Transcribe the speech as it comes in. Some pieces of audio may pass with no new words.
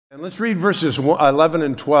And let's read verses 11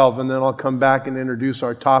 and 12, and then I'll come back and introduce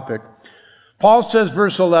our topic. Paul says,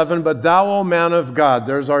 verse 11, "But thou, O man of God,"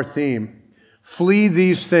 there's our theme, "flee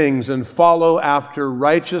these things and follow after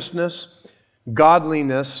righteousness,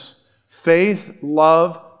 godliness, faith,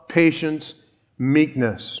 love, patience,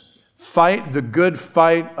 meekness. Fight the good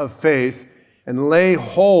fight of faith, and lay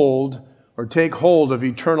hold or take hold of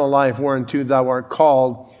eternal life, whereunto thou art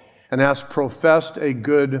called, and hast professed a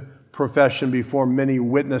good profession before many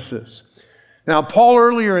witnesses." Now, Paul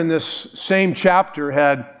earlier in this same chapter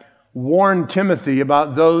had warned Timothy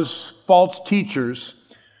about those false teachers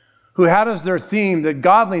who had as their theme that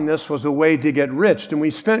godliness was a way to get rich. And we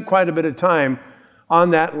spent quite a bit of time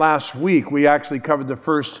on that last week. We actually covered the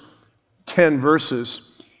first 10 verses.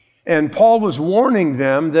 And Paul was warning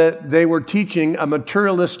them that they were teaching a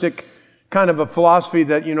materialistic kind of a philosophy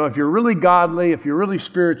that, if you're really godly, if you're really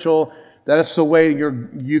spiritual, that's the way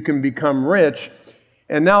you can become rich.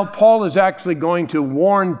 And now Paul is actually going to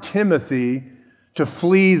warn Timothy to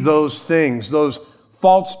flee those things, those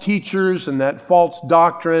false teachers and that false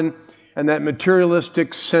doctrine and that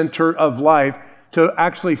materialistic center of life, to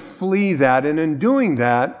actually flee that. And in doing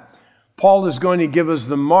that, Paul is going to give us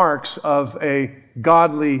the marks of a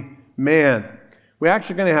godly man. We're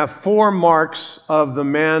actually going to have 4 marks of the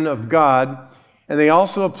man of God, and they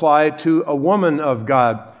also apply to a woman of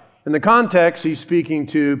God. In the context, he's speaking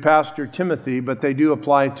to Pastor Timothy, but they do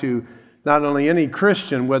apply to not only any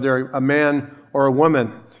Christian, whether a man or a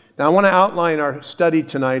woman. Now, I want to outline our study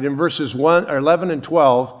tonight. In verses 11 and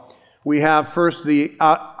 12, we have first the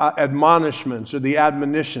admonishments or the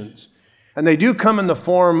admonitions. And they do come in the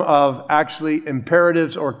form of actually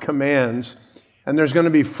imperatives or commands, and there's going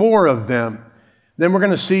to be 4 of them. Then we're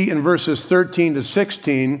going to see in verses 13 to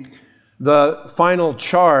 16 the final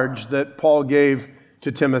charge that Paul gave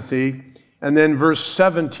to Timothy, and then verse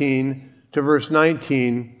 17 to verse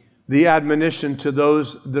 19, the admonition to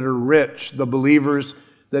those that are rich, the believers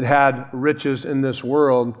that had riches in this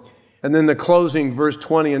world. And then the closing, verse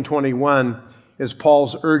 20 and 21, is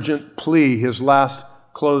Paul's urgent plea, his last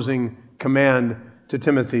closing command to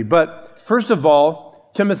Timothy. But first of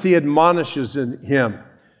all, Timothy admonishes him.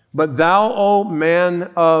 "But thou, O man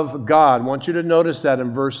of God," I want you to notice that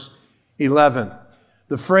in verse 11.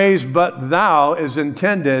 The phrase, "but thou," is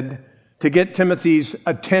intended to get Timothy's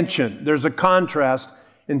attention. There's a contrast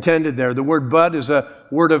intended there. The word "but" is a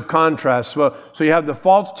word of contrast. So you have the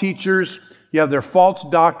false teachers, you have their false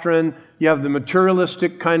doctrine, you have the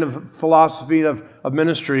materialistic kind of philosophy of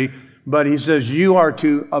ministry, but he says you are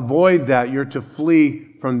to avoid that. You're to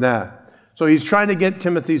flee from that. So he's trying to get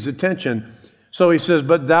Timothy's attention. So he says,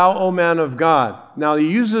 "But thou, O man of God." Now he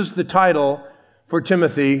uses the title for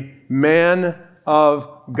Timothy, man of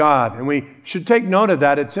God. And we should take note of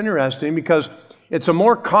that. It's interesting because it's a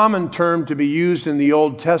more common term to be used in the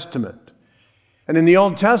Old Testament. And in the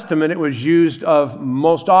Old Testament, it was used of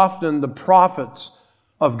most often the prophets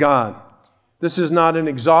of God. This is not an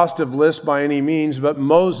exhaustive list by any means, but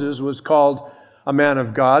Moses was called a man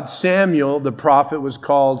of God. Samuel, the prophet, was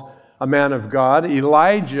called a man of God.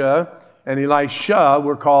 Elijah and Elisha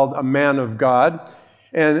were called a man of God.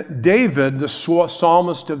 And David, the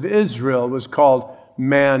psalmist of Israel, was called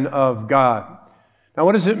man of God. Now,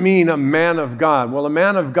 what does it mean, a man of God? Well, a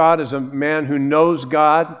man of God is a man who knows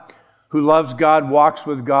God, who loves God, walks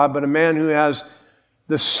with God, but a man who has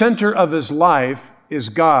the center of his life is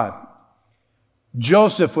God.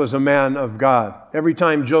 Joseph was a man of God. Every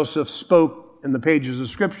time Joseph spoke in the pages of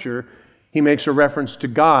Scripture, he makes a reference to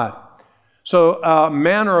God. So a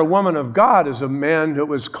man or a woman of God is a man who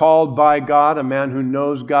was called by God, a man who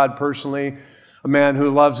knows God personally, a man who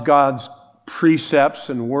loves God's precepts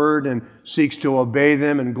and word and seeks to obey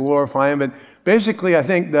them and glorify Him. But basically, I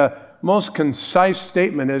think the most concise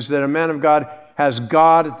statement is that a man of God has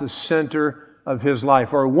God at the center of his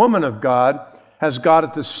life, or a woman of God has God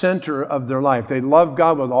at the center of their life. They love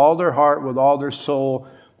God with all their heart, with all their soul,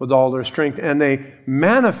 with all their strength, and they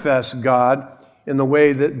manifest God in the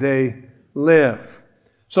way that they live.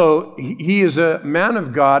 So he is a man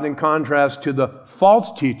of God in contrast to the false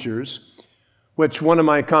teachers, which one of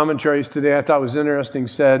my commentaries today I thought was interesting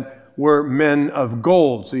said were men of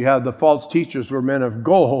gold. So you have the false teachers were men of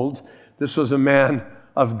gold. This was a man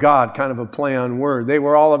of God, kind of a play on word. They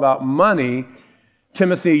were all about money.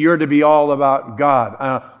 Timothy, you're to be all about God.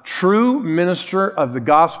 A true minister of the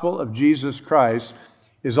gospel of Jesus Christ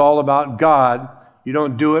is all about God. You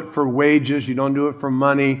don't do it for wages. You don't do it for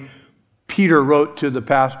money. Peter wrote to the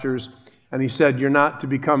pastors, and he said, you're not to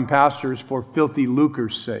become pastors for filthy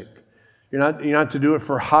lucre's sake. You're not to do it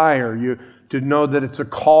for hire. You to know that it's a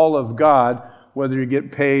call of God, whether you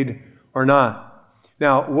get paid or not.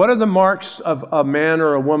 Now, what are the marks of a man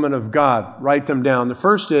or a woman of God? Write them down. The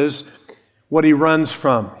first is what he runs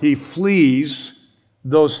from. He flees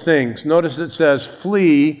those things. Notice it says,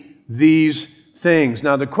 flee these things.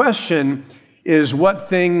 Now, the question is, what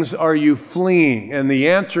things are you fleeing? And the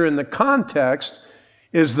answer in the context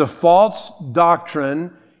is the false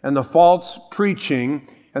doctrine and the false preaching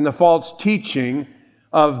and the false teaching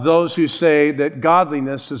of those who say that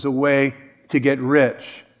godliness is a way to get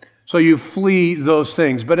rich. So you flee those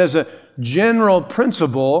things. But as a general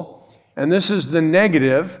principle, and this is the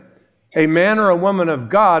negative, a man or a woman of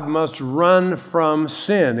God must run from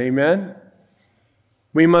sin. Amen?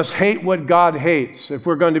 We must hate what God hates. If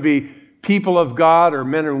we're going to be people of God or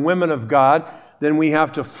men and women of God, then we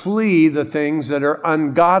have to flee the things that are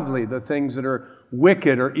ungodly, the things that are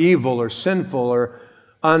wicked or evil or sinful or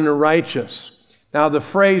unrighteous. Now, the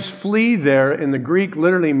phrase flee there in the Greek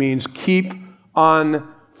literally means keep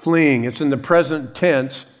on fleeing. It's in the present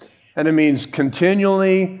tense, and it means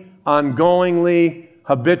continually, ongoingly,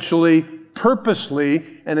 habitually,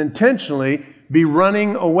 purposely, and intentionally be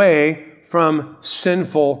running away from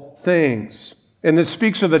sinful things. And it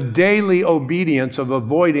speaks of a daily obedience of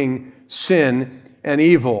avoiding sin and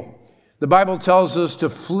evil. The Bible tells us to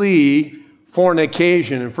flee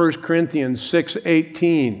fornication in 1 Corinthians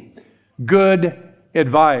 6:18. Good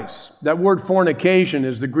advice. That word fornication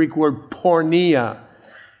is the Greek word porneia.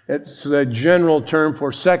 It's the general term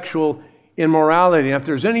for sexual immorality. If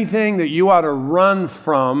there's anything that you ought to run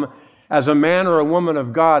from as a man or a woman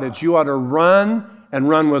of God, it's you ought to run and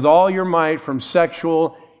run with all your might from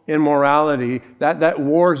sexual immorality. That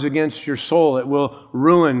wars against your soul. It will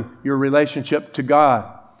ruin your relationship to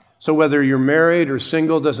God. So whether you're married or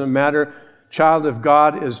single, doesn't matter. Child of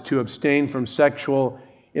God is to abstain from sexual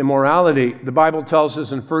immorality. The Bible tells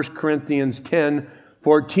us in 1 Corinthians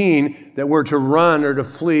 10:14 that we're to run or to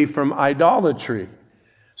flee from idolatry.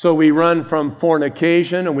 So we run from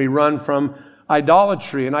fornication and we run from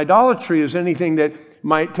idolatry. And idolatry is anything that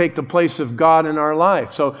might take the place of God in our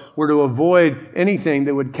life. So we're to avoid anything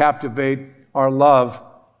that would captivate our love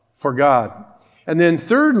for God. And then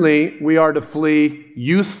thirdly, we are to flee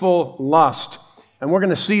youthful lust. And we're going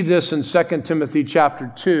to see this in 2 Timothy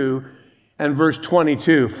chapter 2 and verse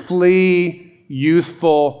 22. Flee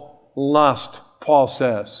youthful lust, Paul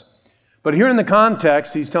says. But here in the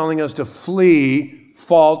context, he's telling us to flee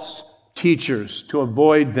false teachers, to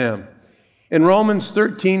avoid them. In Romans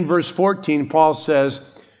 13, verse 14, Paul says,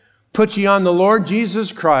 "Put ye on the Lord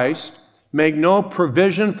Jesus Christ, make no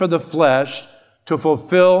provision for the flesh to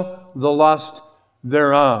fulfill the lust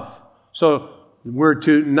thereof." So we're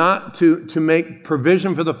to not to make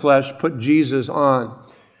provision for the flesh, put Jesus on.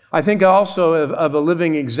 I think also of a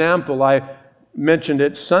living example, I mentioned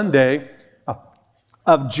it Sunday,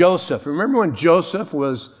 of Joseph. Remember when Joseph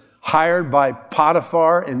was hired by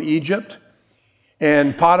Potiphar in Egypt?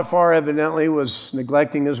 And Potiphar evidently was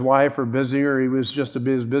neglecting his wife or busy, or he was just a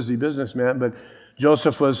busy businessman. But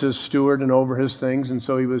Joseph was his steward and over his things, and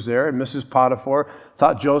so he was there. And Mrs. Potiphar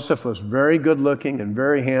thought Joseph was very good looking and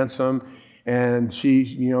very handsome. And she,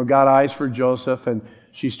 got eyes for Joseph, and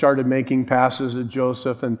she started making passes at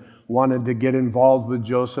Joseph and wanted to get involved with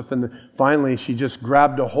Joseph. And finally, she just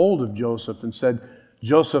grabbed a hold of Joseph and said,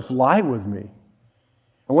 "Joseph, lie with me."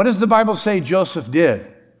 And what does the Bible say Joseph did?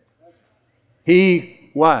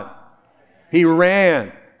 He what? He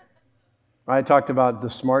ran. I talked about the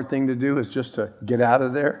smart thing to do is just to get out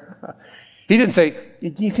of there. He didn't say,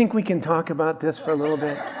 "Do you think we can talk about this for a little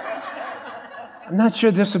bit? I'm not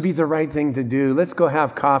sure this would be the right thing to do. Let's go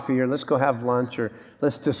have coffee, or let's go have lunch, or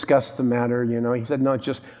let's discuss the matter." He said, "No,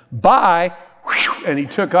 just bye," and he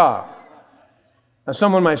took off. Now,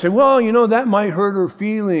 someone might say, "Well, that might hurt her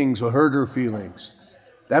feelings," or hurt her feelings.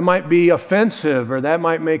 That might be offensive, or that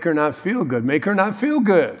might make her not feel good. Make her not feel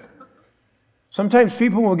good. Sometimes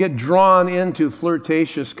people will get drawn into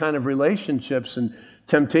flirtatious kind of relationships and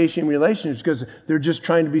temptation relationships because they're just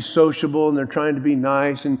trying to be sociable and they're trying to be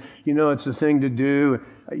nice, and it's the thing to do.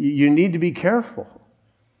 You need to be careful.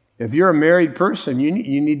 If you're a married person, you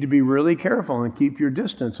need to be really careful and keep your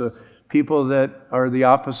distance of people that are the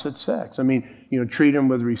opposite sex. Treat them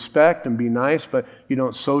with respect and be nice, but you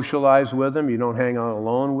don't socialize with them. You don't hang out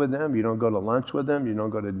alone with them. You don't go to lunch with them. You don't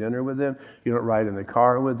go to dinner with them. You don't ride in the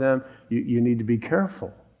car with them. You need to be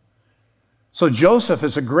careful. So Joseph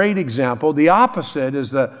is a great example. The opposite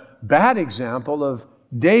is the bad example of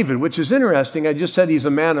David, which is interesting. I just said he's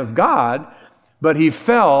a man of God, but he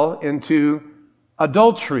fell into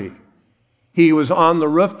adultery. He was on the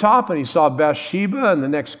rooftop and he saw Bathsheba in the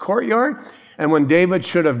next courtyard. And when David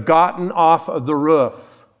should have gotten off of the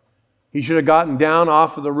roof, he should have gotten down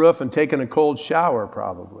off of the roof and taken a cold shower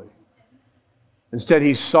probably. Instead,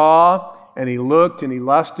 he saw and he looked and he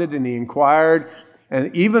lusted and he inquired.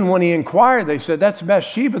 And even when he inquired, they said, that's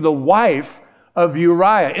Bathsheba, the wife of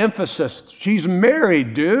Uriah. Emphasis, she's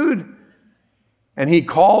married, dude. And he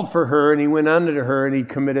called for her and he went unto her and he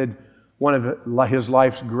committed one of his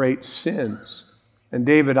life's great sins. And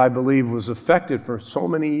David, I believe, was affected for so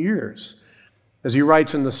many years. As he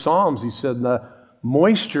writes in the Psalms, he said, the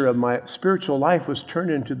moisture of my spiritual life was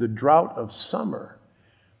turned into the drought of summer.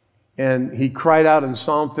 And he cried out in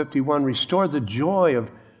Psalm 51, restore the joy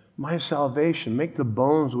of my salvation. Make the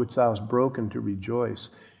bones which thou hast broken to rejoice.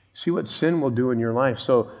 See what sin will do in your life.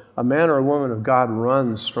 So a man or a woman of God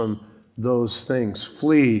runs from those things.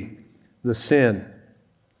 Flee the sin.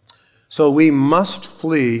 So we must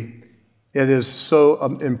flee. It is so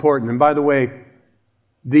important. And by the way,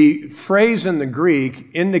 the phrase in the Greek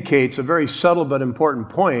indicates a very subtle but important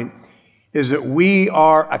point, is that we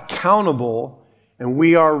are accountable and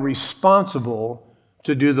we are responsible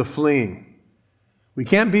to do the fleeing. We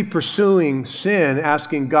can't be pursuing sin,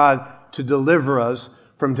 asking God to deliver us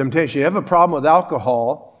from temptation. You have a problem with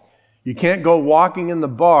alcohol, you can't go walking in the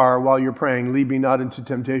bar while you're praying, lead me not into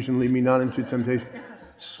temptation, lead me not into temptation.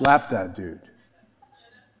 Slap that dude.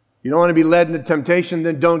 You don't want to be led into temptation,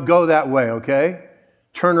 then don't go that way, okay?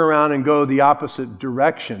 Turn around and go the opposite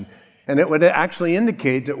direction. And it would actually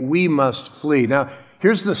indicate that we must flee. Now,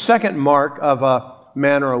 here's the second mark of a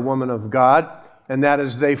man or a woman of God, and that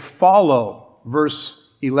is they follow, verse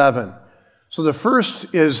 11. So the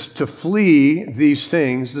first is to flee these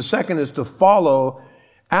things. The second is to follow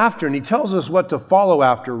after. And he tells us what to follow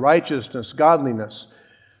after: righteousness, godliness,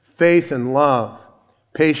 faith and love,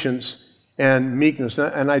 patience and meekness.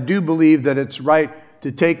 And I do believe that it's right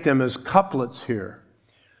to take them as couplets here.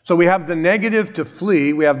 So we have the negative to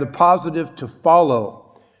flee, we have the positive to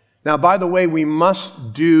follow. Now, by the way, we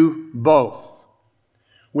must do both.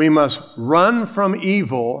 We must run from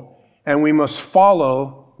evil and we must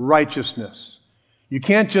follow righteousness. You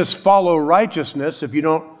can't just follow righteousness if you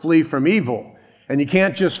don't flee from evil. And you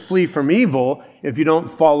can't just flee from evil if you don't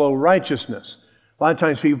follow righteousness. A lot of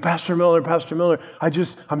times people, Pastor Miller,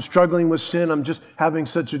 I'm struggling with sin. I'm just having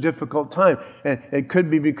such a difficult time. And it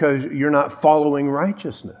could be because you're not following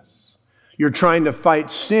righteousness. You're trying to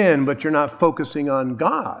fight sin, but you're not focusing on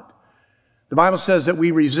God. The Bible says that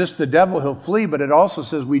we resist the devil, he'll flee, but it also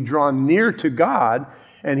says we draw near to God,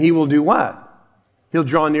 and he will do what? He'll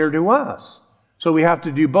draw near to us. So we have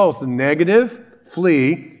to do both. The negative,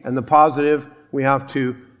 flee, and the positive, we have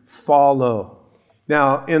to follow.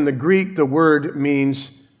 Now, in the Greek, the word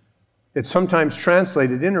means, it's sometimes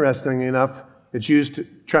translated, interestingly enough, it's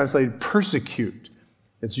translated persecute.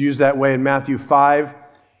 It's used that way in Matthew 5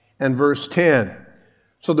 and verse 10.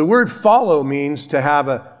 So the word follow means to have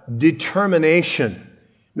a determination,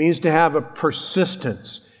 means to have a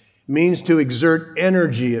persistence, means to exert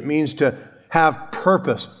energy, it means to have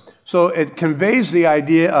purpose. So it conveys the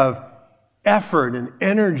idea of effort and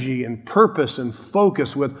energy and purpose and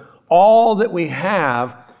focus. With all that we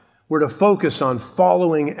have, we're to focus on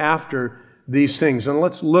following after these things. And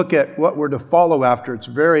let's look at what we're to follow after. It's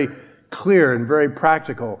very clear and very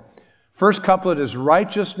practical. First couplet is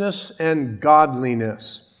righteousness and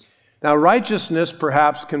godliness. Now, righteousness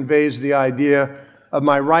perhaps conveys the idea of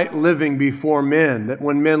my right living before men, that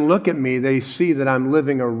when men look at me, they see that I'm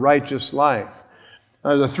living a righteous life.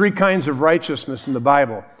 There are three kinds of righteousness in the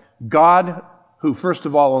Bible. God, who first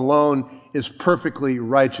of all alone is perfectly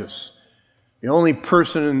righteous. The only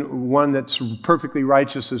person, one that's perfectly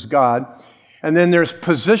righteous is God. And then there's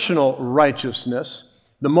positional righteousness.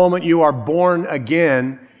 The moment you are born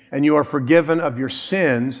again and you are forgiven of your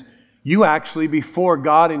sins, you actually, before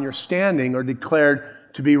God in your standing, are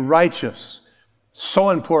declared to be righteous. So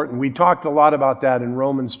important. We talked a lot about that in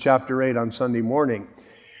Romans chapter 8 on Sunday morning.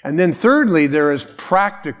 And then thirdly, there is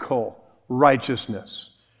practical righteousness.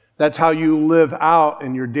 That's how you live out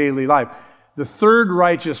in your daily life. The third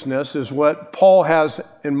righteousness is what Paul has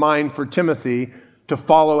in mind for Timothy to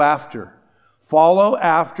follow after. Follow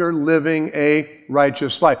after living a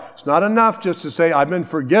righteous life. It's not enough just to say, I've been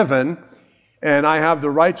forgiven and I have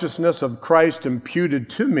the righteousness of Christ imputed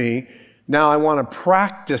to me. Now I want to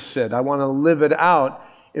practice it. I want to live it out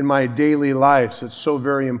in my daily life. So it's so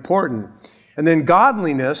very important. And then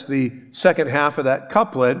godliness, the second half of that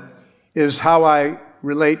couplet, is how I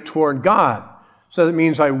relate toward God. So that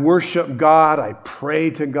means I worship God, I pray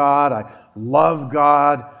to God, I love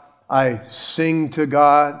God, I sing to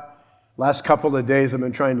God. Last couple of days I've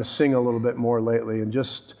been trying to sing a little bit more lately, and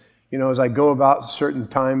just, as I go about a certain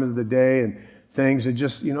time of the day and things, and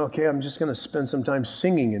just, okay, I'm just going to spend some time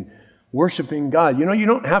singing and worshiping God. You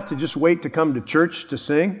don't have to just wait to come to church to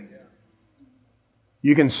sing.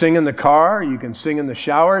 You can sing in the car. You can sing in the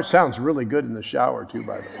shower. It sounds really good in the shower, too,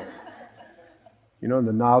 by the way. You know,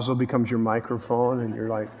 the nozzle becomes your microphone, and you're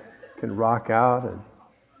like, can rock out. And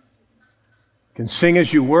can sing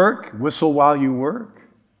as you work, whistle while you work.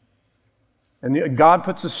 And God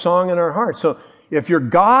puts a song in our heart. So if you're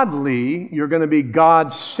godly, you're going to be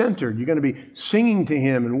God-centered. You're going to be singing to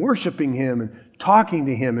Him and worshiping Him and talking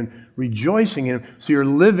to Him and rejoicing in Him. So you're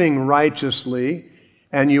living righteously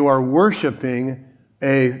and you are worshiping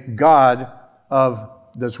a God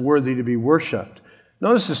that's worthy to be worshiped.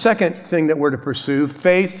 Notice the second thing that we're to pursue,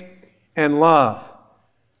 faith and love.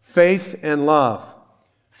 Faith and love.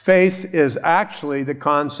 Faith is actually the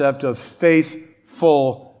concept of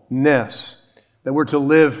faithfulness, that we're to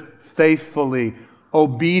live faithfully,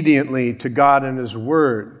 obediently to God and His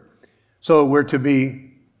Word. So we're to be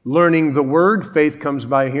learning the Word. Faith comes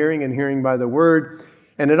by hearing, and hearing by the Word.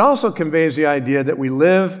 And it also conveys the idea that we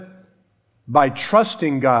live by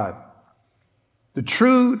trusting God. The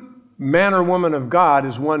true man or woman of God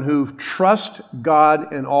is one who trusts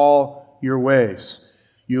God in all your ways.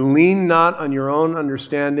 You lean not on your own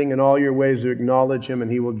understanding, in all your ways to acknowledge Him, and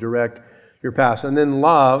He will direct your paths. And then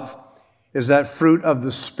love is that fruit of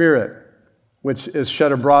the Spirit, which is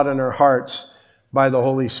shed abroad in our hearts by the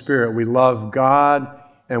Holy Spirit. We love God,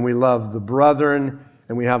 and we love the brethren,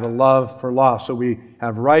 and we have a love for lost. So we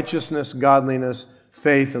have righteousness, godliness,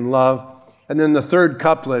 faith, and love. And then the third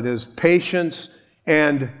couplet is patience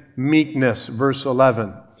and meekness, verse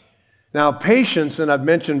 11. Now, patience, and I've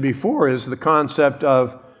mentioned before, is the concept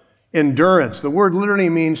of endurance. The word literally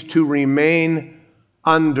means to remain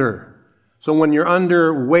under. So when you're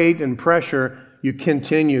under weight and pressure, you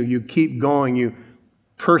continue, you keep going, you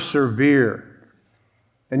persevere.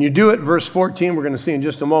 And you do it, verse 14, we're going to see in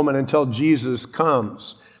just a moment, until Jesus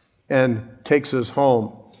comes and takes us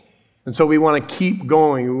home. And so we want to keep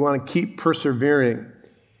going, we want to keep persevering.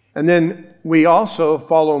 And then we also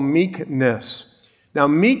follow meekness. Now,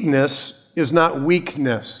 meekness is not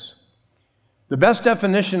weakness. The best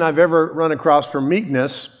definition I've ever run across for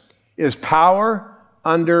meekness is power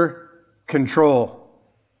under control.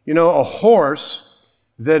 You know, a horse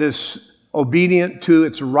that is obedient to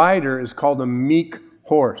its rider is called a meek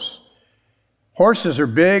horse. Horses are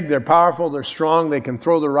big, they're powerful, they're strong, they can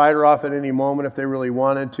throw the rider off at any moment if they really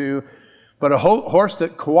wanted to. But a horse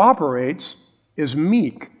that cooperates is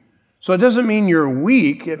meek. So it doesn't mean you're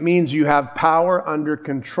weak, it means you have power under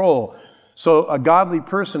control. So a godly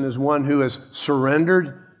person is one who has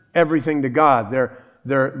surrendered everything to God.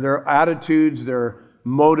 Their attitudes, their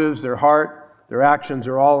motives, their heart, their actions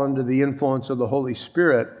are all under the influence of the Holy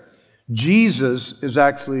Spirit. Jesus is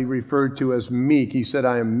actually referred to as meek. He said,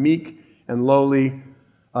 I am meek and lowly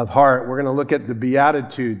of heart. We're going to look at the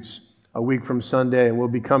Beatitudes a week from Sunday, and we'll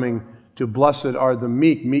be coming to blessed are the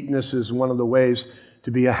meek. Meekness is one of the ways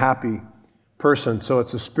to be a happy person. So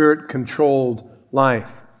it's a spirit-controlled life.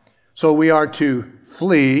 So we are to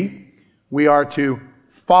flee, we are to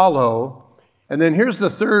follow, and then here's the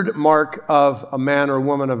third mark of a man or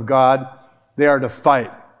woman of God. They are to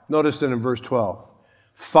fight. Notice it in verse 12.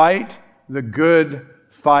 Fight the good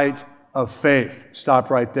fight of faith. Stop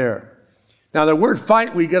right there. Now, the word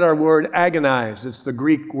fight, we get our word agonize. It's the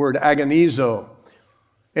Greek word agonizo.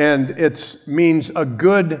 And it means a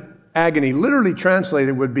good agony. Literally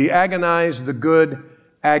translated would be agonize the good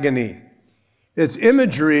agony. Its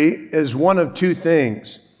imagery is one of two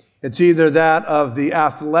things. It's either that of the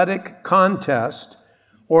athletic contest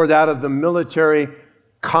or that of the military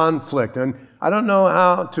conflict. And I don't know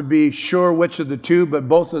how to be sure which of the two, but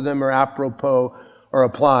both of them are apropos or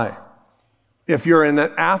apply. If you're an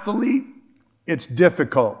athlete, it's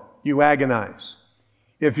difficult. You agonize.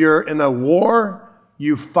 If you're in a war,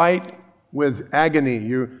 you fight with agony.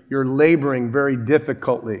 You're laboring very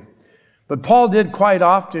difficultly. But Paul did quite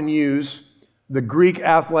often use the Greek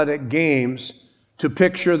athletic games to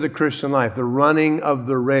picture the Christian life, the running of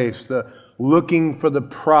the race, the looking for the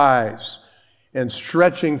prize, and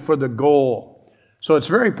stretching for the goal. So it's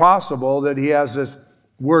very possible that he has this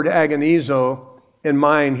word agonizo in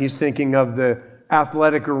mind. He's thinking of the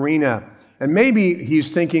athletic arena. And maybe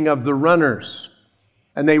he's thinking of the runners.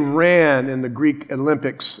 And they ran in the Greek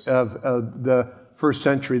Olympics of the first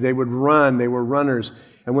century. They would run. They were runners.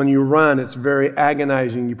 And when you run, it's very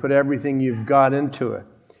agonizing. You put everything you've got into it.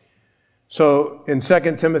 So in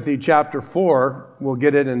 2 Timothy chapter 4, we'll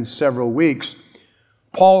get it in several weeks,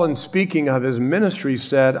 Paul, in speaking of his ministry,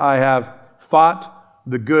 said, I have fought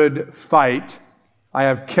the good fight. I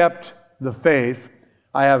have kept the faith.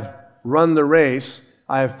 I have run the race.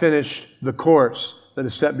 I have finished the course that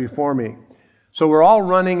is set before me. So we're all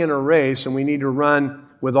running in a race, and we need to run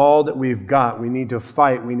with all that we've got. We need to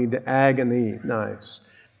fight. We need to agonize.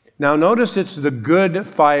 Now notice it's the good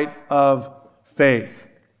fight of faith.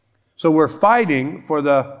 So we're fighting for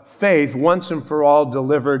the faith once and for all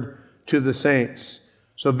delivered to the saints.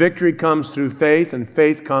 So victory comes through faith, and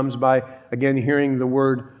faith comes by, again, hearing the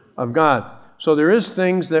word of God. So there is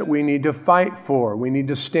things that we need to fight for, we need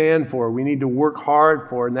to stand for, we need to work hard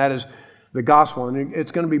for, and that is the gospel. And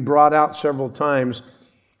it's going to be brought out several times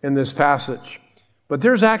in this passage. But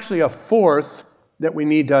there's actually a fourth that we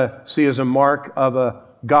need to see as a mark of a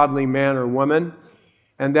godly man or woman,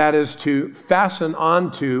 and that is to fasten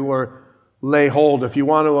onto or lay hold. If you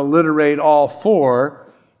want to alliterate all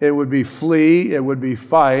four, it would be flee, it would be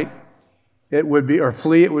fight, it would be, or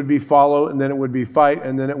flee, it would be follow, and then it would be fight,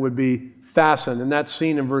 and then it would be fasten. And that's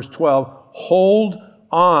seen in verse 12. Hold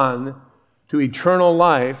on to eternal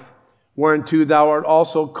life, whereunto thou art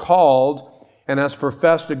also called, and hast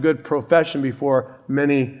professed a good profession before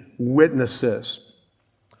many witnesses.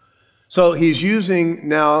 So he's using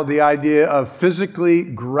now the idea of physically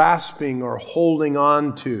grasping or holding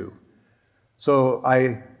on to. So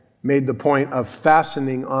I made the point of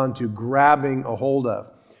fastening onto, grabbing a hold of.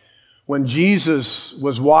 When Jesus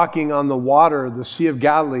was walking on the water, the Sea of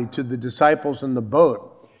Galilee, to the disciples in the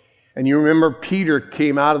boat, and you remember Peter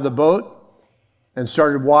came out of the boat and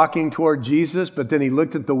started walking toward Jesus, but then he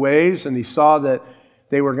looked at the waves and he saw that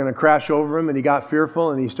they were going to crash over him, and he got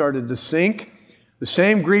fearful and he started to sink. The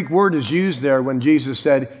same Greek word is used there when Jesus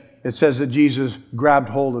said, it says that Jesus grabbed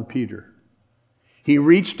hold of Peter. He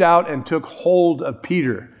reached out and took hold of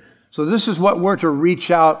Peter. So this is what we're to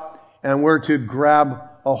reach out and we're to grab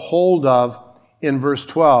a hold of in verse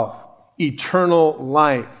 12. Eternal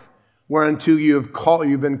life, whereunto you've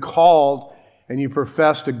been called, and you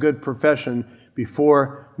professed a good profession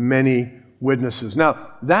before many witnesses.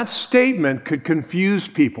 Now, that statement could confuse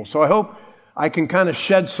people. So I hope I can kind of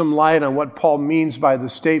shed some light on what Paul means by the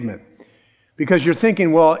statement. Because you're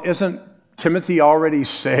thinking, well, isn't Timothy already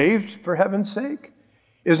saved, for heaven's sake?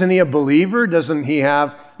 Isn't he a believer? Doesn't he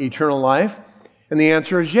have eternal life? And the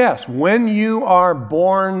answer is yes. When you are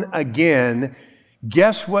born again,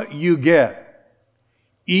 guess what you get?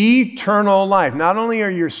 Eternal life. Not only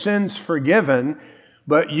are your sins forgiven,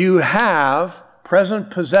 but you have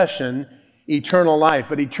present possession, eternal life.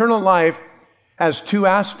 But eternal life has two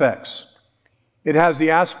aspects. It has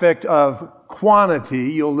the aspect of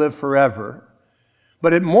quantity, you'll live forever,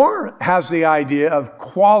 but it more has the idea of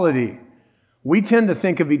quality. We tend to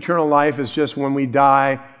think of eternal life as just when we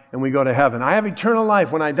die and we go to heaven. I have eternal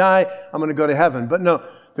life. When I die, I'm going to go to heaven. But no,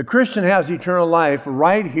 the Christian has eternal life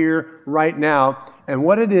right here, right now. And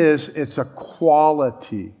what it is, it's a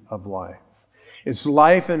quality of life. It's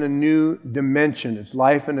life in a new dimension. It's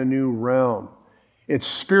life in a new realm. It's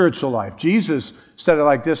spiritual life. Jesus said it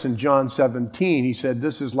like this in John 17. He said,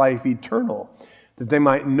 this is life eternal, that they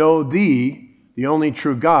might know thee, the only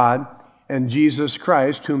true God, and Jesus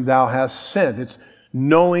Christ, whom thou hast sent. It's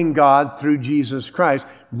knowing God through Jesus Christ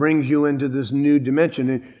brings you into this new dimension.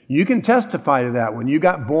 And you can testify to that. When you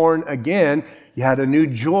got born again, you had a new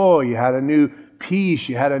joy, you had a new peace,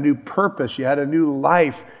 you had a new purpose, you had a new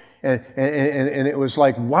life. And it was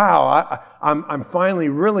like, wow, I'm finally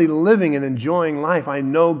really living and enjoying life. I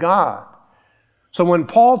know God. So when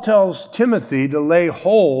Paul tells Timothy to lay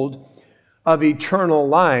hold of eternal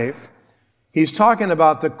life, he's talking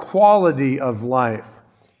about the quality of life.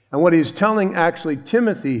 And what he's telling actually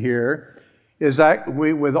Timothy here is that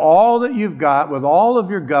with all that you've got, with all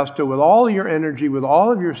of your gusto, with all your energy, with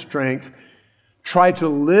all of your strength, try to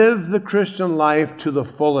live the Christian life to the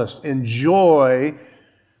fullest. Enjoy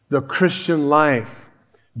the Christian life.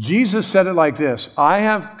 Jesus said it like this, I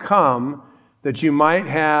have come that you might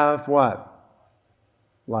have what?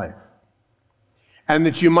 Life. And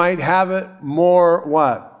that you might have it more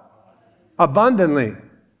what? Abundantly.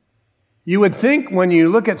 You would think when you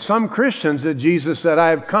look at some Christians that Jesus said, I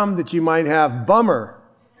have come that you might have bummer.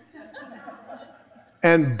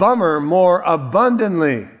 And bummer more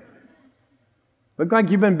abundantly. Look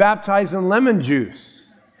like you've been baptized in lemon juice.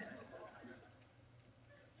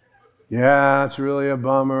 Yeah, it's really a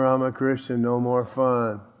bummer. I'm a Christian. No more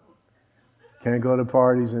fun. Can't go to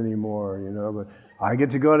parties anymore, you know. But I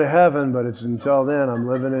get to go to heaven, but it's until then I'm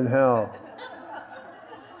living in hell.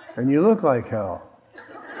 And you look like hell.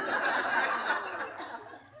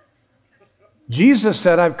 Jesus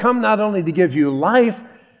said, I've come not only to give you life,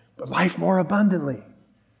 but life more abundantly.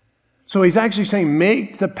 So he's actually saying,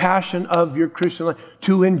 make the passion of your Christian life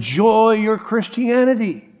to enjoy your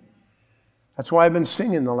Christianity. That's why I've been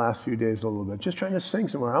singing the last few days a little bit, just trying to sing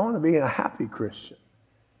somewhere. I want to be a happy Christian.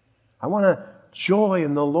 I want to joy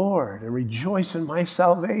in the Lord and rejoice in my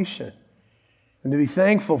salvation. and to be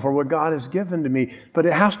thankful for what God has given to me. But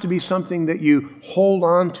it has to be something that you hold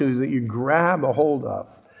on to, that you grab a hold of.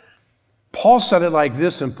 Paul said it like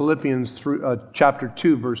this in Philippians chapter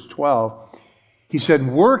 2, verse 12. He said,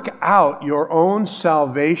 work out your own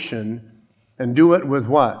salvation and do it with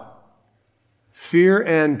what? Fear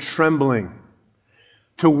and trembling.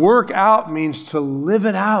 To work out means to live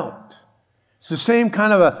it out. It's the same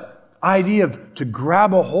kind of an idea of to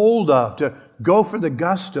grab a hold of, to go for the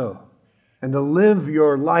gusto, and to live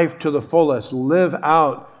your life to the fullest. Live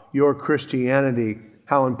out your Christianity,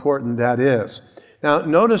 how important that is. Now,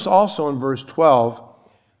 notice also in verse 12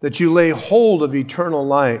 that you lay hold of eternal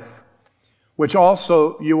life, which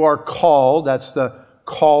also you are called. That's the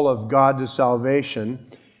call of God to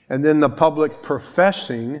salvation. And then the public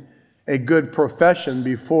professing a good profession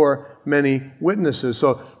before many witnesses.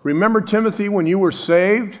 So remember, Timothy, when you were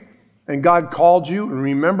saved and God called you, and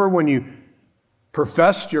remember when you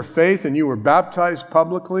professed your faith and you were baptized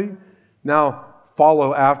publicly. Now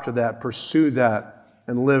follow after that, pursue that,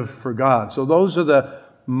 and live for God. So those are the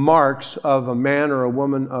marks of a man or a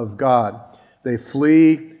woman of God. They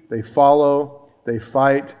flee, they follow, they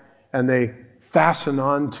fight, and they fasten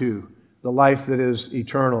onto the life that is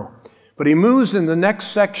eternal. But he moves in the next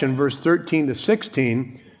section, verse 13 to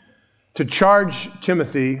 16, to charge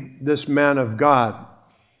Timothy, this man of God.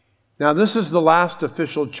 Now, this is the last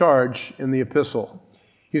official charge in the epistle.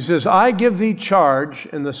 He says, I give thee charge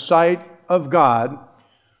in the sight of God,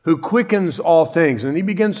 who quickens all things. And he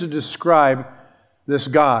begins to describe this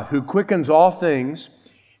God, who quickens all things,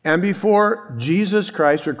 and before Jesus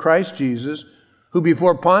Christ, or Christ Jesus, who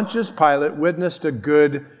before Pontius Pilate witnessed a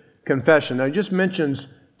good confession. Now, he just mentions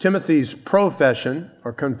Timothy's profession,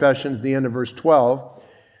 or confession, at the end of verse 12.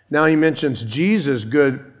 Now he mentions Jesus'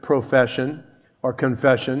 good profession, or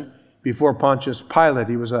confession, before Pontius Pilate.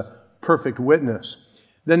 He was a perfect witness.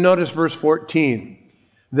 Then notice verse 14,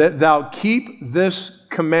 that thou keep this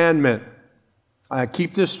commandment,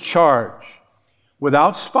 keep this charge,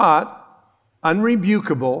 without spot,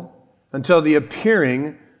 unrebukable, until the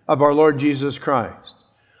appearing of our Lord Jesus Christ,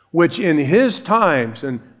 which in his times,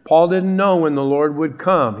 and Paul didn't know when the Lord would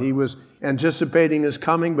come. He was anticipating his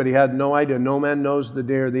coming, but he had no idea. No man knows the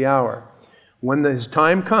day or the hour. When his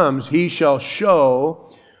time comes, he shall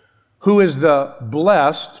show who is the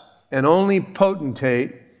blessed and only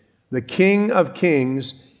potentate, the King of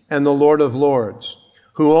kings and the Lord of lords,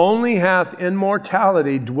 who only hath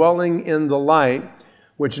immortality, dwelling in the light,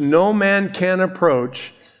 which no man can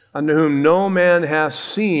approach, unto whom no man hath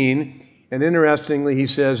seen. And interestingly, he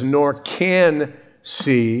says, nor can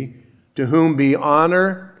see, to whom be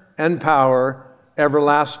honor and power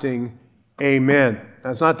everlasting. Amen.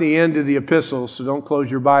 That's not the end of the epistle, so don't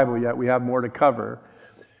close your Bible yet. We have more to cover.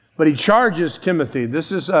 But he charges Timothy.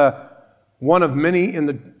 This is one of many in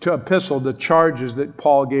the epistle, the charges that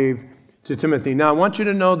Paul gave to Timothy. Now, I want you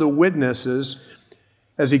to know the witnesses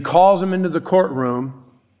as he calls them into the courtroom,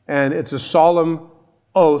 and it's a solemn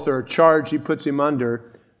oath or a charge he puts him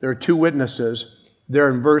under. There are two witnesses.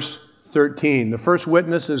 They're in verse 13. The first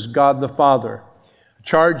witness is God the Father. I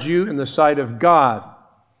charge you in the sight of God.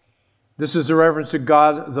 This is a reference to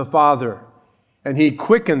God the Father. And he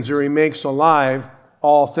quickens, or he makes alive,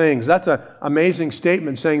 all things. That's an amazing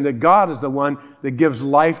statement, saying that God is the one that gives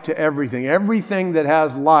life to everything. Everything that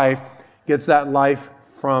has life gets that life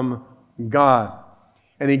from God.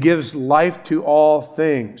 And he gives life to all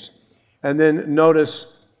things. And then notice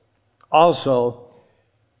also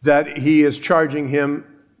that he is charging him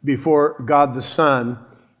before God the Son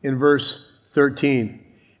in verse 13.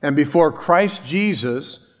 And before Christ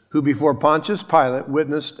Jesus, who before Pontius Pilate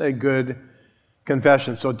witnessed a good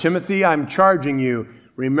confession. So Timothy, I'm charging you.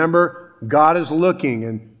 Remember, God is looking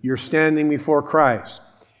and you're standing before Christ.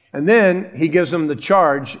 And then he gives him the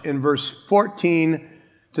charge in verse 14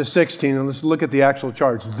 to 16. And let's look at the actual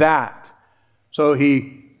charge. That. So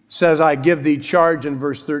he says, I give thee charge in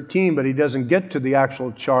verse 13, but he doesn't get to the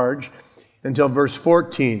actual charge until verse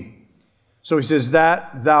 14. So he says,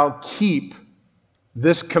 that thou keep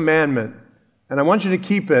this commandment. And I want you to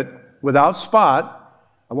keep it without spot.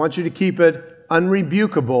 I want you to keep it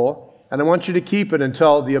unrebukable. And I want you to keep it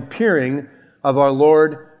until the appearing of our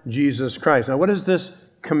Lord Jesus Christ. Now, what is this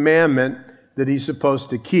commandment that he's supposed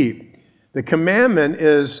to keep? The commandment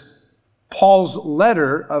is Paul's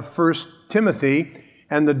letter of 1 Timothy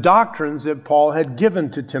and the doctrines that Paul had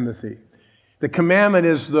given to Timothy. The commandment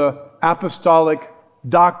is the apostolic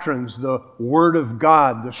doctrines, the Word of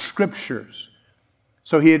God, the Scriptures.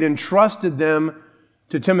 So he had entrusted them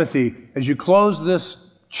to Timothy. As you close this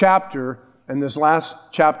chapter and this last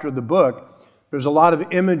chapter of the book, there's a lot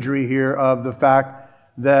of imagery here of the fact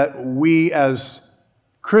that we as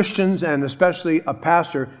Christians, and especially a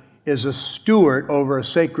pastor, is a steward over a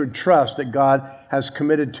sacred trust that God has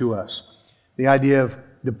committed to us. The idea of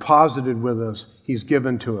deposited with us, He's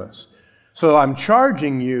given to us. So I'm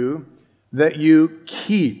charging you that you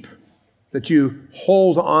keep, that you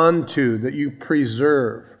hold on to, that you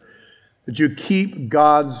preserve, that you keep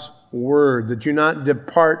God's word, that you not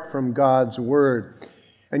depart from God's word.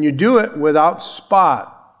 And you do it without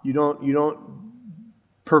spot. You don't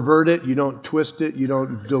pervert it, you don't twist it, you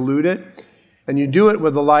don't dilute it. And you do it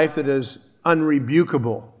with a life that is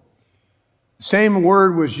unrebukable. The same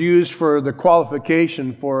word was used for the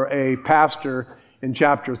qualification for a pastor in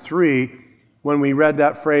chapter 3 when we read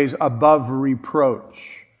that phrase, above reproach.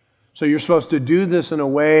 So you're supposed to do this in a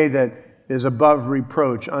way that is above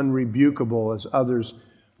reproach, unrebukable, as others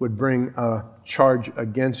would bring a charge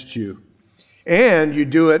against you. And you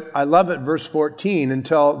do it, I love it, verse 14,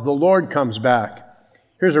 until the Lord comes back.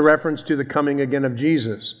 Here's a reference to the coming again of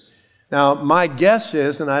Jesus. Now, my guess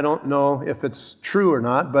is, and I don't know if it's true or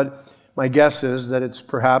not, but my guess is that it's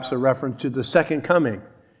perhaps a reference to the second coming.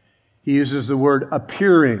 He uses the word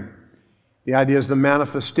appearing. The idea is the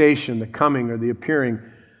manifestation, the coming or the appearing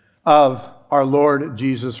of our Lord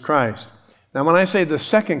Jesus Christ. Now, when I say the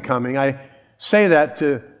second coming, I say that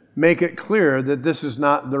to make it clear that this is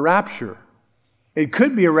not the rapture. It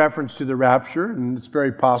could be a reference to the rapture, and it's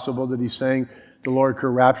very possible that he's saying the Lord could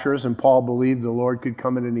rapture us, and Paul believed the Lord could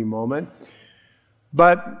come at any moment.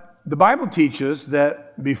 But the Bible teaches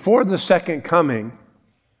that before the second coming,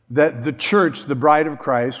 that the church, the bride of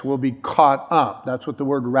Christ, will be caught up. That's what the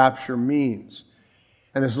word rapture means.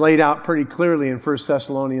 And it's laid out pretty clearly in 1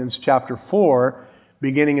 Thessalonians chapter 4,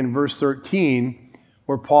 beginning in verse 13,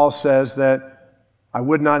 where Paul says that I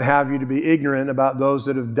would not have you to be ignorant about those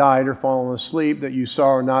that have died or fallen asleep, that you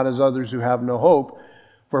sorrow not as others who have no hope.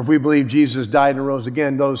 For if we believe Jesus died and rose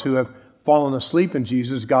again, those who have fallen asleep in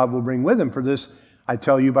Jesus, God will bring with him. For this I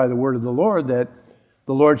tell you by the word of the Lord, that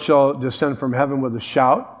the Lord shall descend from heaven with a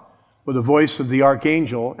shout, with the voice of the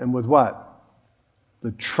archangel, and with what?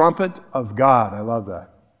 The trumpet of God. I love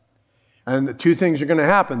that. And the two things are going to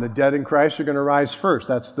happen. The dead in Christ are going to rise first.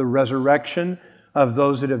 That's the resurrection of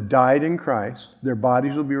those that have died in Christ. Their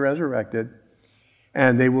bodies will be resurrected,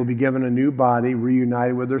 and they will be given a new body,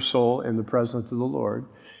 reunited with their soul in the presence of the Lord.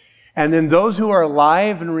 And then those who are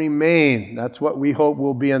alive and remain, that's what we hope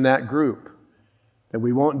will be in that group. That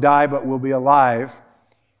we won't die, but we'll be alive.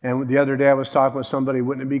 And the other day I was talking with somebody,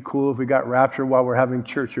 wouldn't it be cool if we got raptured while we're having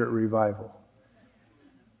church here at Revival?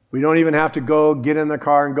 We don't even have to go get in the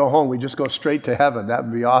car and go home. We just go straight to heaven. That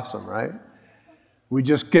would be awesome, right? We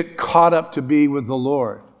just get caught up to be with the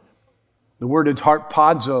Lord. The word is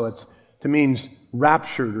harpazo. It means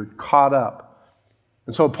raptured or caught up.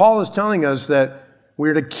 And so Paul is telling us that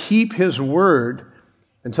we're to keep his word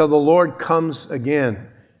until the Lord comes again.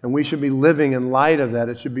 And we should be living in light of that.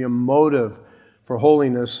 It should be a motive for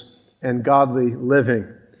holiness and godly living.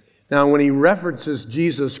 Now, when he references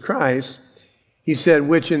Jesus Christ, he said,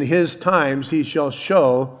 which in his times he shall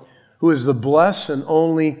show who is the blessed and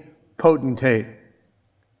only potentate,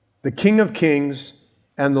 the King of kings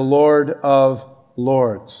and the Lord of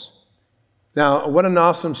lords. Now, what an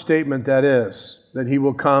awesome statement that is, that he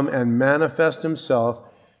will come and manifest himself,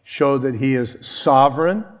 show that he is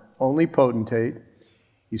sovereign, only potentate,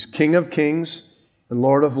 he's King of kings and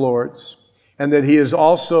Lord of lords, and that he is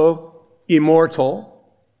also immortal.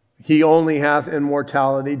 He only hath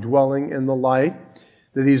immortality, dwelling in the light.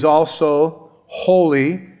 That he's also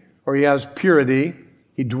holy, or he has purity.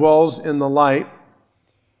 He dwells in the light,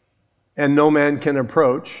 and no man can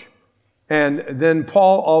approach. And then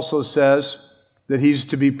Paul also says that he's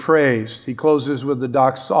to be praised. He closes with the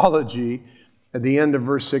doxology at the end of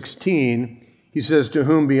verse 16. He says, to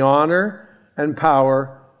whom be honor and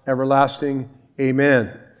power, everlasting,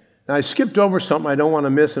 amen. Now, I skipped over something I don't want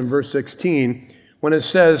to miss in verse 16. When it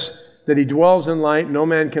says that he dwells in light, no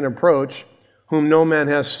man can approach, whom no man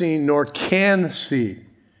has seen nor can see.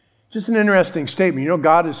 Just an interesting statement. You know,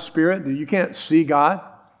 God is spirit. You can't see God.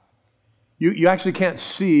 You actually can't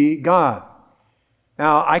see God.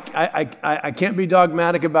 Now, I can't be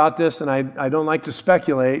dogmatic about this, and I don't like to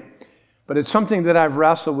speculate, but it's something that I've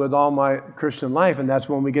wrestled with all my Christian life, and that's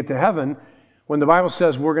when we get to heaven. When the Bible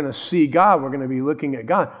says we're going to see God, we're going to be looking at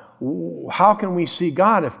God. How can we see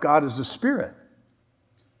God if God is a spirit?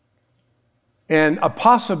 And a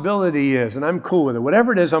possibility is, and I'm cool with it,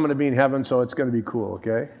 whatever it is, I'm going to be in heaven, so it's going to be cool,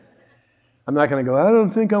 okay? I'm not going to go, I don't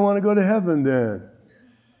think I want to go to heaven then.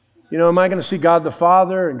 You know, am I going to see God the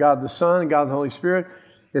Father and God the Son and God the Holy Spirit?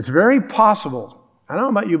 It's very possible, I don't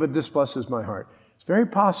know about you, but this blesses my heart. It's very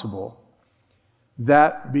possible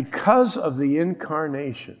that because of the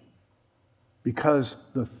incarnation, Because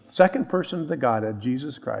the second person of the Godhead,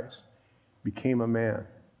 Jesus Christ, became a man,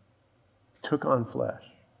 took on flesh,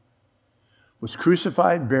 was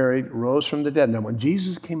crucified, buried, rose from the dead. Now, when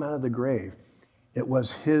Jesus came out of the grave, it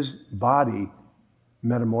was his body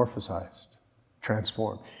metamorphosized,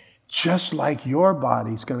 transformed. Just like your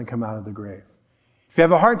body's going to come out of the grave. If you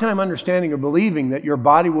have a hard time understanding or believing that your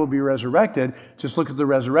body will be resurrected, just look at the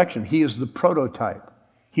resurrection. He is the prototype.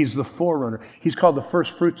 He's the forerunner. He's called the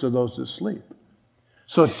first fruits of those that sleep.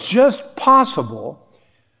 So it's just possible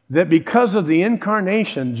that because of the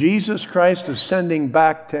incarnation, Jesus Christ ascending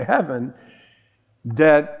back to heaven,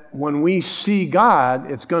 that when we see God,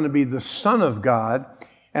 it's going to be the Son of God,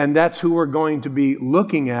 and that's who we're going to be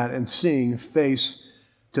looking at and seeing face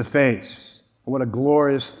to face. What a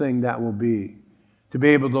glorious thing that will be, to be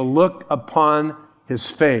able to look upon his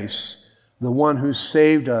face, the one who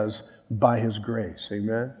saved us by his grace.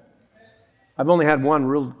 Amen? I've only had one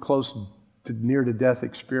real close to near-to-death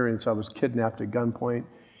experience. I was kidnapped at gunpoint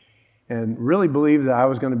and really believed that I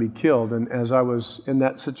was going to be killed. And as I was in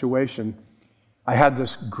that situation, I had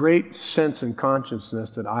this great sense and consciousness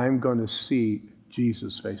that I'm going to see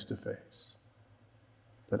Jesus face to face.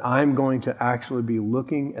 That I'm going to actually be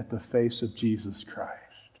looking at the face of Jesus Christ.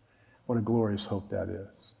 What a glorious hope that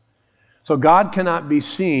is. So God cannot be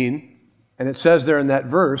seen, and it says there in that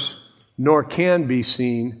verse, nor can be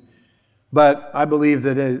seen. But I believe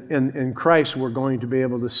that in Christ we're going to be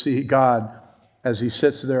able to see God as he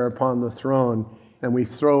sits there upon the throne, and we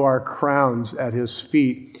throw our crowns at his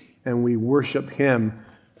feet and we worship him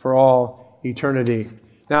for all eternity.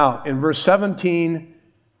 Now, in verse 17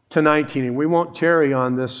 to 19, and we won't tarry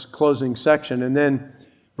on this closing section, and then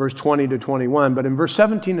verse 20 to 21, but in verse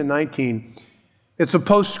 17 to 19, it's a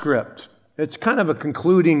postscript. It's kind of a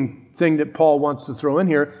concluding thing that Paul wants to throw in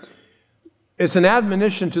here. It's an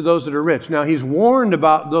admonition to those that are rich. Now, he's warned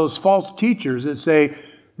about those false teachers that say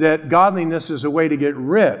that godliness is a way to get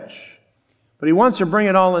rich. But he wants to bring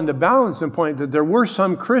it all into balance and point that there were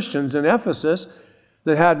some Christians in Ephesus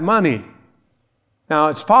that had money. Now,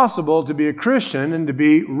 it's possible to be a Christian and to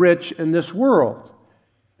be rich in this world.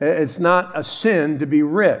 It's not a sin to be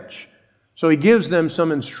rich. So he gives them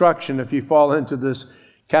some instruction if you fall into this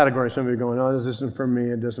category. Some of you are going, oh, this isn't for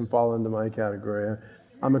me. It doesn't fall into my category.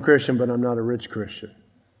 I'm a Christian, but I'm not a rich Christian.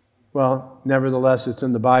 Well, nevertheless, it's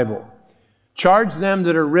in the Bible. Charge them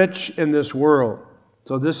that are rich in this world.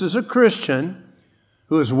 So this is a Christian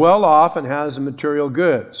who is well off and has material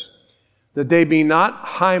goods. That they be not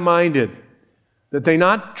high-minded, that they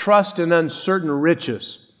not trust in uncertain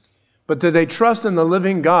riches, but that they trust in the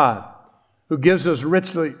living God who gives us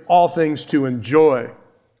richly all things to enjoy.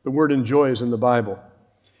 The word enjoy is in the Bible.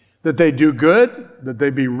 That they do good, that they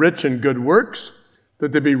be rich in good works,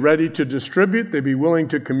 that they be ready to distribute, they be willing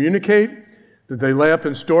to communicate, that they lay up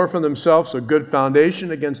in store for themselves a good foundation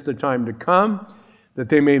against the time to come, that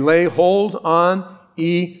they may lay hold on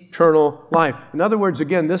eternal life. In other words,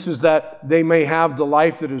 again, this is that they may have the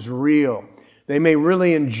life that is real. They may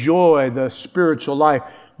really enjoy the spiritual life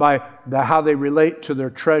by how they relate to their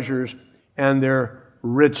treasures and their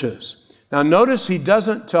riches. Now notice he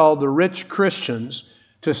doesn't tell the rich Christians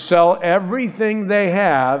to sell everything they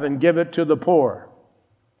have and give it to the poor.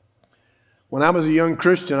 When I was a young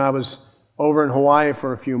Christian, I was over in Hawaii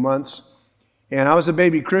for a few months, and I was a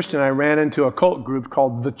baby Christian. I ran into a cult group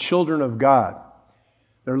called the Children of God.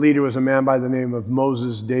 Their leader was a man by the name of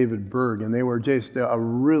Moses David Berg, and they were just a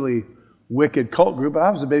really wicked cult group, but I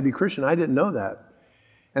was a baby Christian. I didn't know that.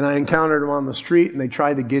 And I encountered them on the street, and they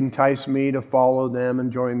tried to entice me to follow them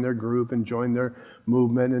and join their group and join their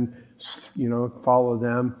movement and, follow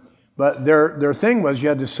them. But their thing was you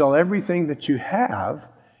had to sell everything that you have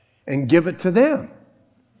and give it to them.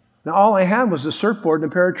 Now, all I had was a surfboard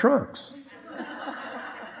and a pair of trunks.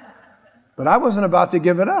 But I wasn't about to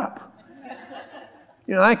give it up.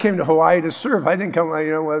 I came to Hawaii to surf. I didn't come,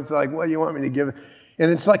 with like, what do you want me to give?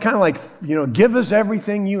 And it's like kind of like, give us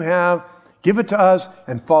everything you have, give it to us,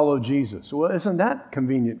 and follow Jesus. Well, isn't that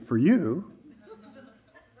convenient for you?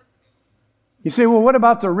 You say, well, what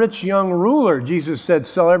about the rich young ruler? Jesus said,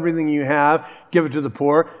 sell everything you have, give it to the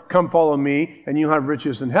poor, come follow me, and you'll have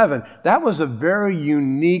riches in heaven. That was a very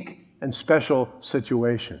unique and special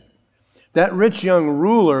situation. That rich young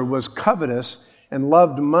ruler was covetous and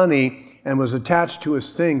loved money and was attached to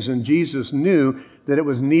his things, and Jesus knew that it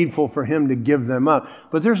was needful for him to give them up.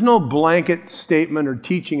 But there's no blanket statement or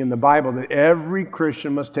teaching in the Bible that every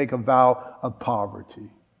Christian must take a vow of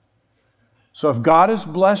poverty. So if God has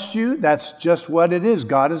blessed you, that's just what it is.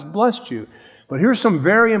 God has blessed you. But here's some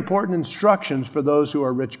very important instructions for those who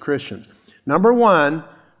are rich Christians. Number one,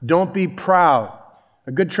 don't be proud.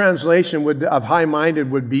 A good translation of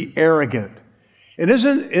high-minded would be arrogant. And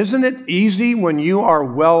isn't it easy when you are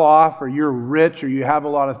well off or you're rich or you have a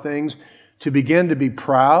lot of things to begin to be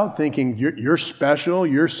proud, thinking you're special,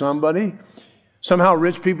 you're somebody? Somehow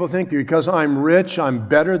rich people think because I'm rich, I'm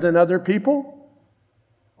better than other people.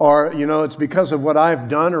 Or, it's because of what I've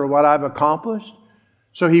done or what I've accomplished.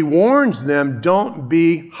 So he warns them, don't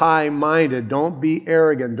be high-minded, don't be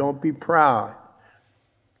arrogant, don't be proud.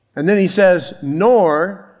 And then he says,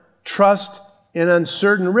 nor trust in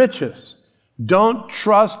uncertain riches. Don't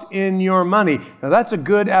trust in your money. Now that's a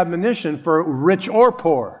good admonition for rich or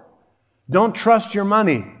poor. Don't trust your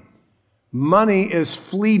money. Money is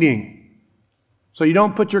fleeting. So you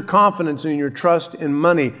don't put your confidence and your trust in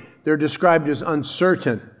money. They're described as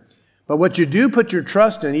uncertain. But what you do put your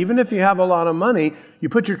trust in, even if you have a lot of money, you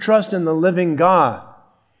put your trust in the living God.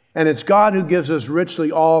 And it's God who gives us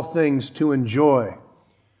richly all things to enjoy.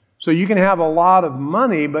 So you can have a lot of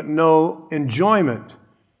money, but no enjoyment.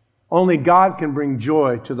 Only God can bring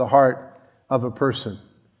joy to the heart of a person.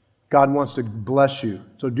 God wants to bless you,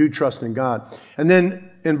 so do trust in God. And then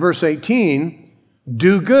in verse 18,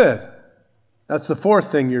 do good. That's the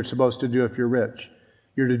fourth thing you're supposed to do if you're rich.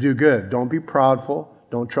 You're to do good. Don't be proudful.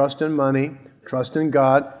 Don't trust in money. Trust in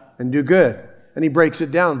God and do good. And he breaks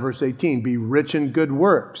it down, verse 18. Be rich in good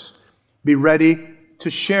works. Be ready to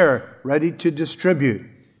share, ready to distribute.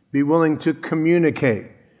 Be willing to communicate.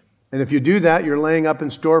 And if you do that, you're laying up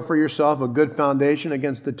in store for yourself a good foundation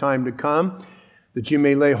against the time to come, that you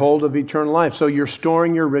may lay hold of eternal life. So you're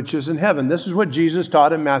storing your riches in heaven. This is what Jesus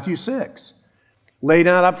taught in Matthew 6. Lay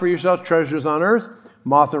not up for yourselves treasures on earth,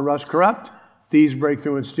 moth and rust corrupt, thieves break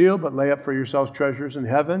through and steal, but lay up for yourselves treasures in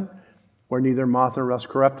heaven, where neither moth nor rust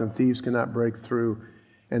corrupt, and thieves cannot break through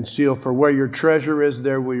and steal. For where your treasure is,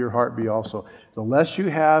 there will your heart be also. The less you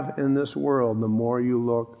have in this world, the more you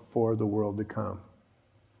look for the world to come.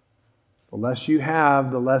 The less you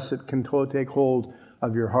have, the less it can take hold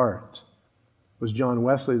of your heart. It was John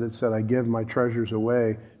Wesley that said, I give my treasures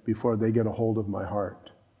away before they get a hold of my heart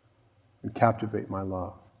and captivate my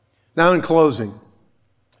love. Now in closing,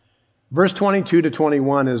 verse 22 to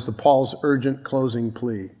 21 is Paul's urgent closing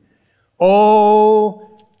plea.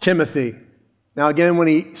 O Timothy. Now again, when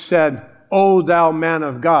he said, O thou man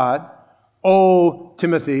of God, O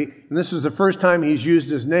Timothy, and this is the first time he's used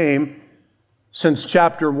his name since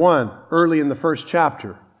chapter 1, early in the first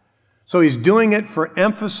chapter. So he's doing it for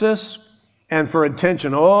emphasis and for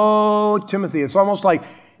attention. Oh, Timothy. It's almost like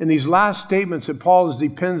in these last statements that Paul, as he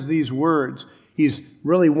pens these words, he's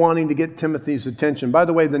really wanting to get Timothy's attention. By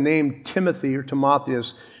the way, the name Timothy or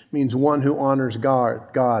Timotheus means one who honors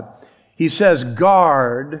God. He says,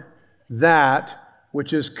 guard that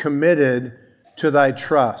which is committed to thy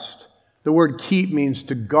trust. The word keep means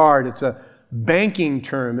to guard. It's a banking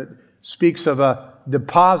term. It speaks of a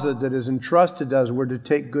deposit that is entrusted to us we're to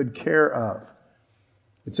take good care of.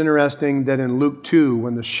 It's interesting that in Luke 2,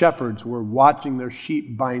 when the shepherds were watching their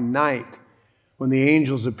sheep by night, when the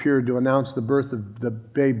angels appeared to announce the birth of the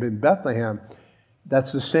babe in Bethlehem,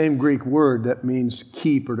 that's the same Greek word that means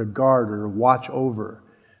keep or to guard or to watch over.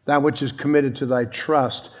 That which is committed to thy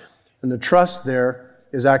trust. And the trust there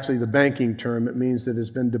is actually the banking term. It means that it's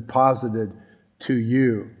been deposited to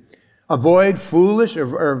you. Avoid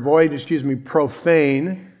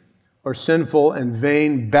profane or sinful and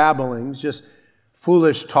vain babblings, just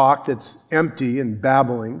foolish talk that's empty and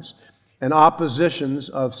babblings, and oppositions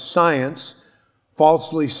of science,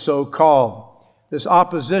 falsely so called. This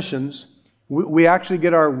oppositions, we actually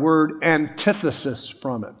get our word antithesis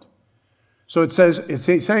from it. So it's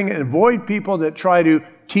saying avoid people that try to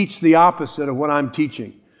teach the opposite of what I'm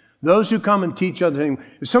teaching. Those who come and teach other things.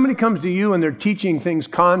 If somebody comes to you and they're teaching things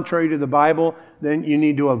contrary to the Bible, then you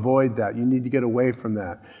need to avoid that. You need to get away from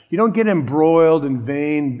that. You don't get embroiled in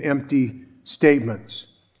vain, empty statements.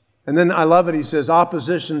 And then I love it. He says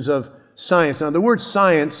oppositions of science. Now the word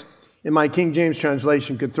science in my King James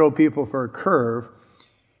translation could throw people for a curve.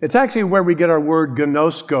 It's actually where we get our word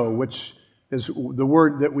gnosko, which is the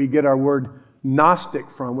word that we get our word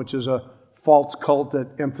Gnostic from, which is a false cult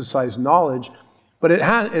that emphasized knowledge. But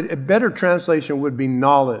a better translation would be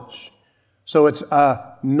knowledge. So it's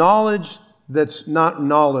knowledge that's not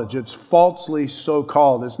knowledge. It's falsely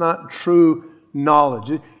so-called. It's not true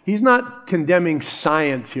knowledge. He's not condemning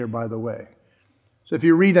science here, by the way. So if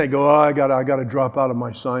you read that, go, I got to drop out of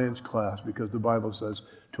my science class because the Bible says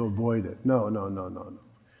to avoid it. No.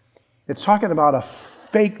 It's talking about a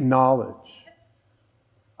fake knowledge.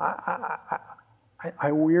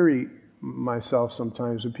 I weary myself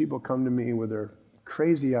sometimes when people come to me with their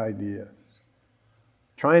crazy ideas,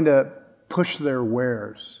 trying to push their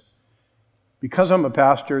wares. Because I'm a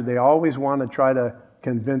pastor, they always want to try to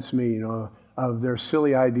convince me, of their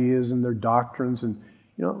silly ideas and their doctrines. And,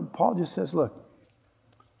 Paul just says, look,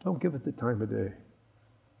 don't give it the time of day.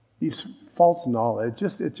 These false knowledge,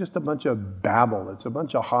 it's just a bunch of babble. It's a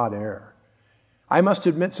bunch of hot air. I must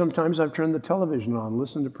admit, sometimes I've turned the television on,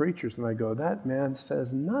 listened to preachers, and I go, that man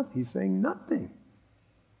says nothing. He's saying nothing.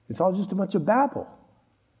 It's all just a bunch of babble.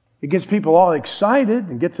 It gets people all excited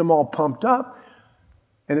and gets them all pumped up.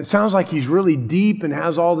 And it sounds like he's really deep and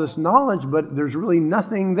has all this knowledge, but there's really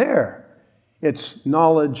nothing there. It's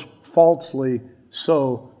knowledge falsely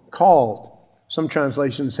so called. Some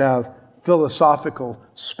translations have philosophical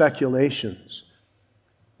speculations,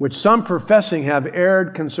 which some professing have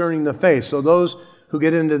erred concerning the faith. So those who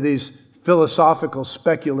get into these philosophical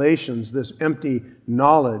speculations, this empty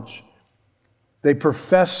knowledge, they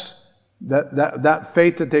profess that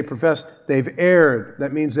faith that they profess, they've erred.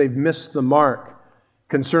 That means they've missed the mark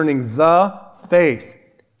concerning the faith.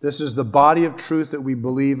 This is the body of truth that we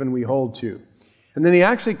believe and we hold to. And then he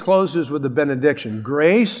actually closes with the benediction.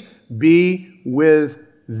 Grace be with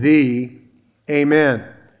thee. Amen.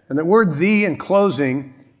 And the word thee in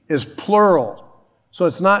closing is plural. So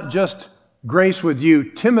it's not just grace with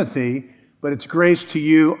you, Timothy, but it's grace to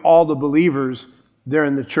you, all the believers there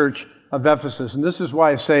in the church of Ephesus. And this is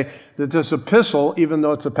why I say that this epistle, even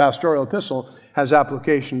though it's a pastoral epistle, has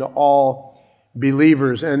application to all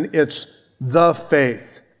believers. And it's the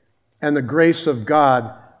faith and the grace of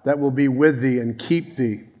God that will be with thee and keep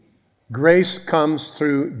thee. Grace comes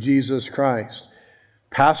through Jesus Christ.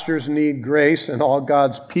 Pastors need grace, and all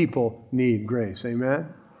God's people need grace.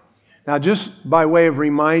 Amen? Now, just by way of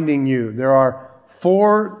reminding you, there are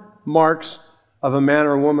 4 marks of a man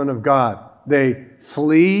or woman of God. They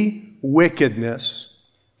flee wickedness.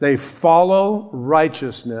 They follow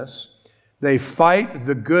righteousness. They fight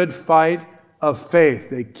the good fight of faith.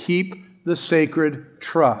 They keep the sacred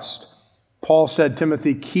trust. Paul said,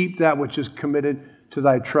 Timothy, keep that which is committed to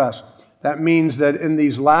thy trust. That means that in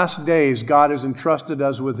these last days, God has entrusted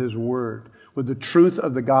us with His Word, with the truth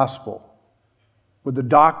of the gospel, with the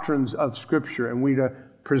doctrines of Scripture, and we to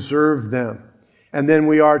preserve them. And then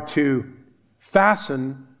we are to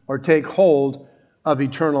fasten or take hold of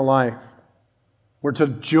eternal life. We're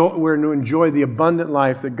to enjoy the abundant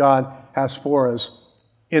life that God has for us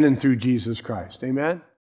in and through Jesus Christ. Amen?